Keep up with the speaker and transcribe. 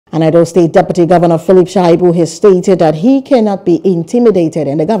And Edo State Deputy Governor Philip Shaibu has stated that he cannot be intimidated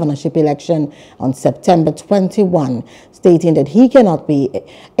in the governorship election on September 21, stating that he cannot be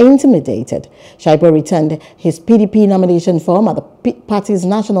intimidated. Shaibu returned his PDP nomination form at the party's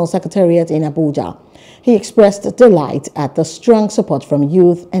national secretariat in Abuja. He expressed delight at the strong support from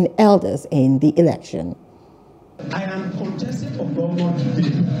youth and elders in the election. I am contesting for governor today,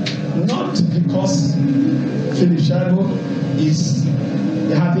 not because Philip Shaibu is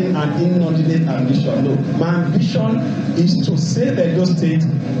having an inordinate ambition. No, my ambition is to save Edo State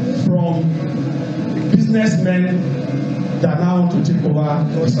from businessmen that now want to take over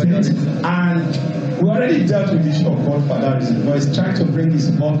the state. And we already dealt with the issue of godfatherism, but he's trying to bring his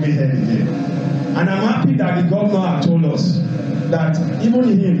ugly head again. And I'm happy that the governor has told us that even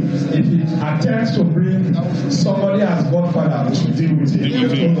him, if he attempts to bring somebody as godfather, we should deal with him.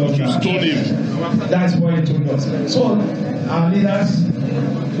 He told him. That's what he told us. So, our leaders,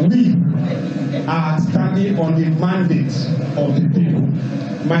 we are standing on the mandate of the people.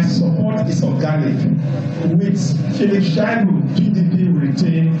 My support is organic. With Philip Shaibu, PDP will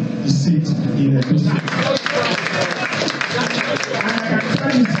retain the seat in Edo State. And I can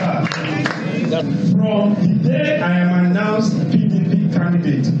tell you, sir, from the day I am announced PDP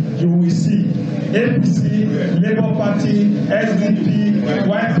candidate, you will see APC, Labour Party, SDP,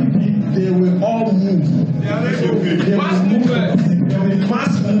 YPP, they will all move. They will move. There will be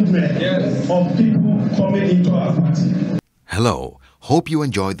mass movement of people coming into our party. Hello, hope you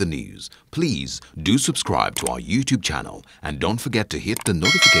enjoyed the news. Please do subscribe to our YouTube channel and don't forget to hit the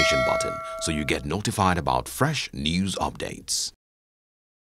notification button so you get notified about fresh news updates.